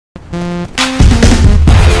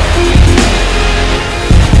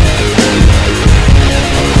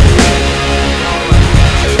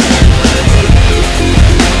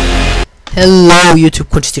Hello YouTube,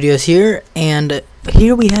 QUINCYSTUDIOS here, and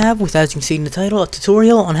here we have, as you can see in the title, a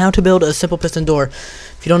tutorial on how to build a simple piston door.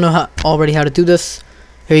 If you don't know already how to do this,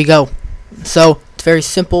 here you go. So, it's very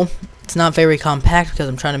simple. It's not very compact because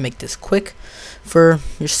I'm trying to make this quick for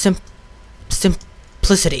your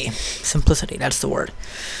simplicity. Simplicity, that's the word.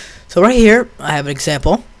 So right here, I have an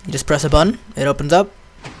example. You just press a button, it opens up.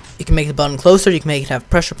 You can make the button closer, you can make it have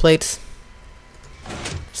pressure plates.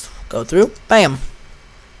 Just go through, bam.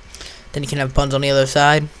 Then you can have buttons on the other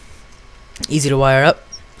side. Easy to wire up.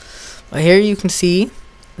 But here you can see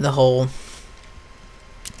the whole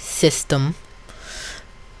system,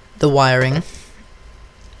 the wiring.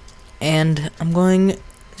 And I'm going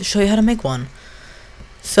to show you how to make one.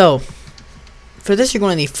 So, for this you're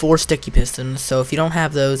going to need 4 sticky pistons. So if you don't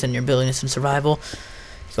have those and you're building this in survival,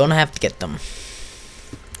 you're going to have to get them.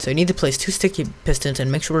 So you need to place 2 sticky pistons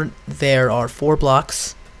and make sure there are 4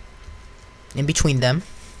 blocks in between them.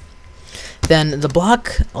 Then the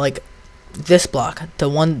block, like this block, the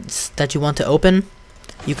ones that you want to open,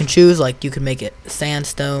 you can choose. Like you can make it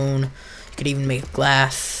sandstone, you could even make it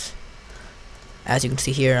glass. As you can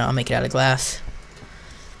see here, I'll make it out of glass.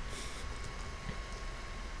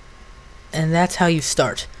 And that's how you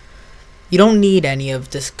start. You don't need any of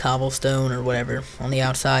this cobblestone or whatever on the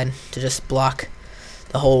outside to just block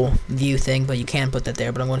the whole view thing, but you can put that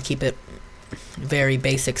there. But I'm going to keep it very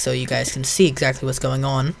basic so you guys can see exactly what's going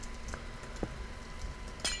on.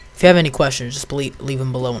 If you have any questions, just leave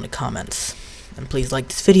them below in the comments, and please like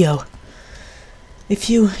this video. If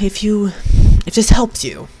this helps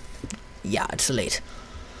you, yeah, it's late,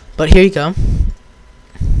 but here you go.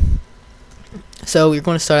 So you're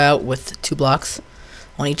going to start out with 2 blocks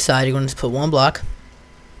on each side. You're going to put 1 block.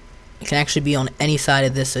 It can actually be on any side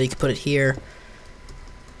of this, so you can put it here,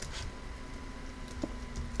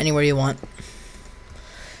 anywhere you want.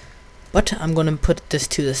 But I'm going to put this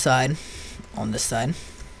to the side, on this side.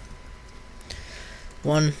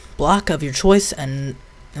 1 block of your choice, and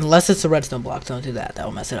unless it's a redstone block, don't do that. That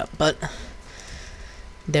will mess it up. But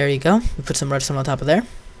there you go. We put some redstone on top of there.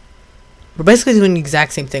 We're basically doing the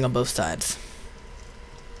exact same thing on both sides.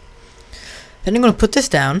 Then you're going to put this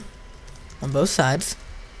down on both sides.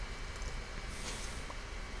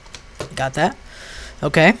 Got that?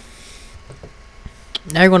 Okay.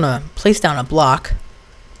 Now you're going to place down a block.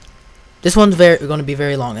 This one's going to be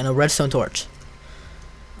very long, and a redstone torch.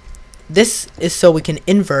 This is so we can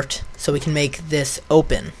invert, so we can make this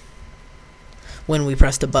open when we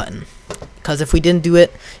press the button. Because if we didn't do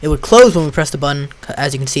it, it would close when we press the button.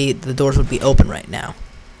 As you can see, the doors would be open right now.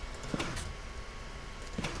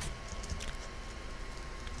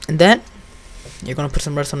 And then you're going to put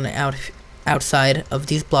some redstone on the outside of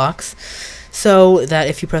these blocks, so that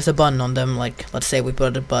if you press a button on them, like let's say we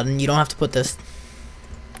put a button, you don't have to put this.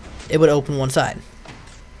 It would open one side.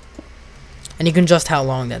 And you can adjust how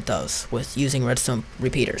long that does with using redstone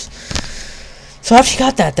repeaters. So after you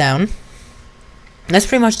got that down, that's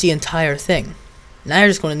pretty much the entire thing. Now you're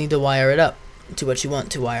just going to need to wire it up to what you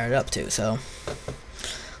want to wire it up to. So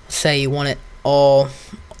let's say you want it all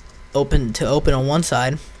open on one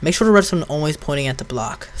side. Make sure the redstone is always pointing at the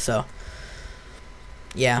block. So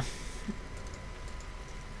yeah,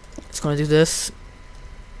 it's going to do this.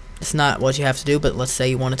 It's not what you have to do, but let's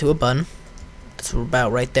say you want it to a button. That's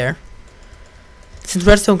about right there. Since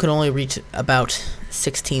redstone can only reach about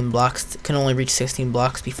 16 blocks,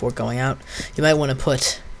 before going out, you might want to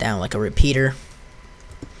put down like a repeater.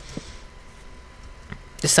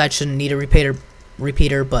 This side shouldn't need a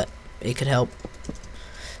repeater, but it could help.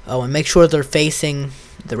 Oh, and make sure they're facing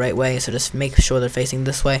the right way, so just make sure they're facing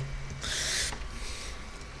this way.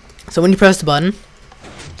 So when you press the button,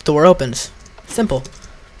 the door opens. Simple.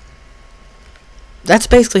 That's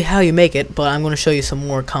basically how you make it, but I'm going to show you some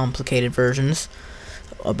more complicated versions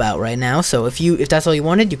about right now. So if that's all you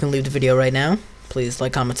wanted, you can leave the video right now. Please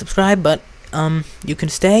like, comment, subscribe, but you can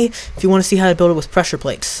stay if you want to see how to build it with pressure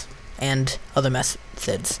plates and other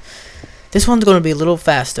methods. This one's going to be a little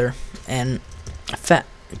faster and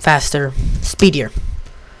speedier,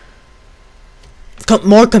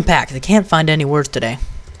 more compact. I can't find any words today,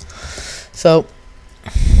 so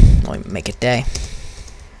let me make it day.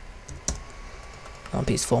 Oh,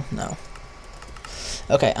 peaceful? No.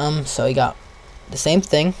 Okay, so you got the same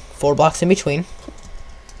thing, 4 blocks in between.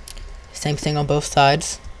 Same thing on both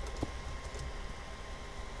sides.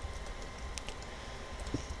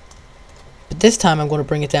 But this time I'm going to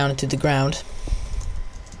bring it down into the ground.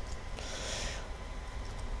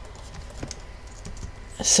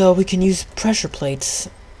 So we can use pressure plates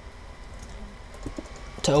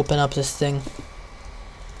to open up this thing.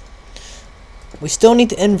 We still need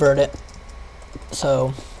to invert it.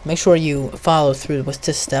 So make sure you follow through with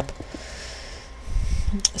this step.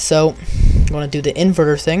 So you want to do the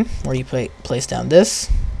inverter thing, where you place down this,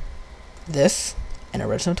 and a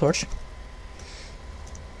redstone torch.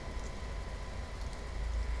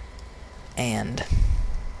 And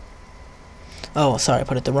oh, sorry, I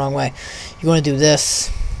put it the wrong way. You're going to do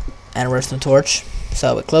this and a redstone torch,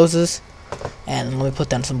 so it closes. And let me put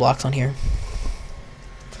down some blocks on here.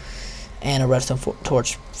 And a redstone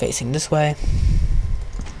torch facing this way.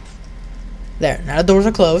 There, now the doors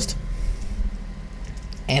are closed.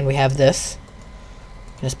 And we have this.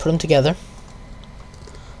 Just put them together.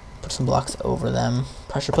 Put some blocks over them.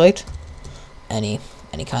 Pressure plate. Any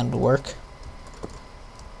kind would work.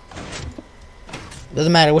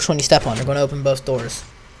 Doesn't matter which one you step on, they're going to open both doors.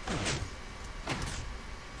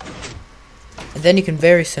 And then you can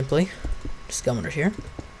very simply just come under here.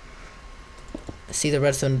 See the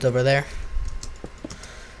redstone's over there.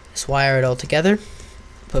 Just wire it all together.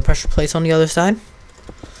 Put pressure plates on the other side.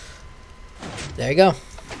 There you go.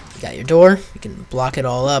 You got your door. You can block it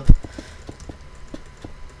all up.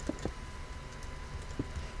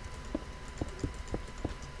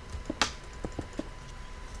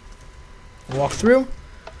 Walk through.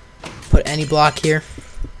 Put any block here.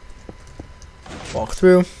 Walk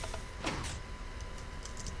through.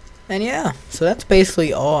 And yeah, so that's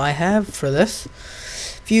basically all I have for this.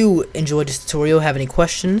 If you enjoyed this tutorial, have any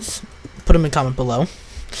questions, put them in the comment below.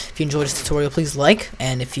 If you enjoyed this tutorial, please like,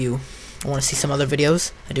 and if you want to see some other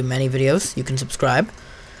videos, I do many videos, you can subscribe.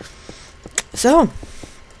 So,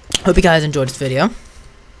 hope you guys enjoyed this video.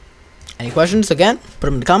 Any questions, again, put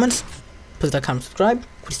them in the comments. Please like, comment, subscribe.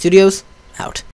 QUINCYSTUDIOS out.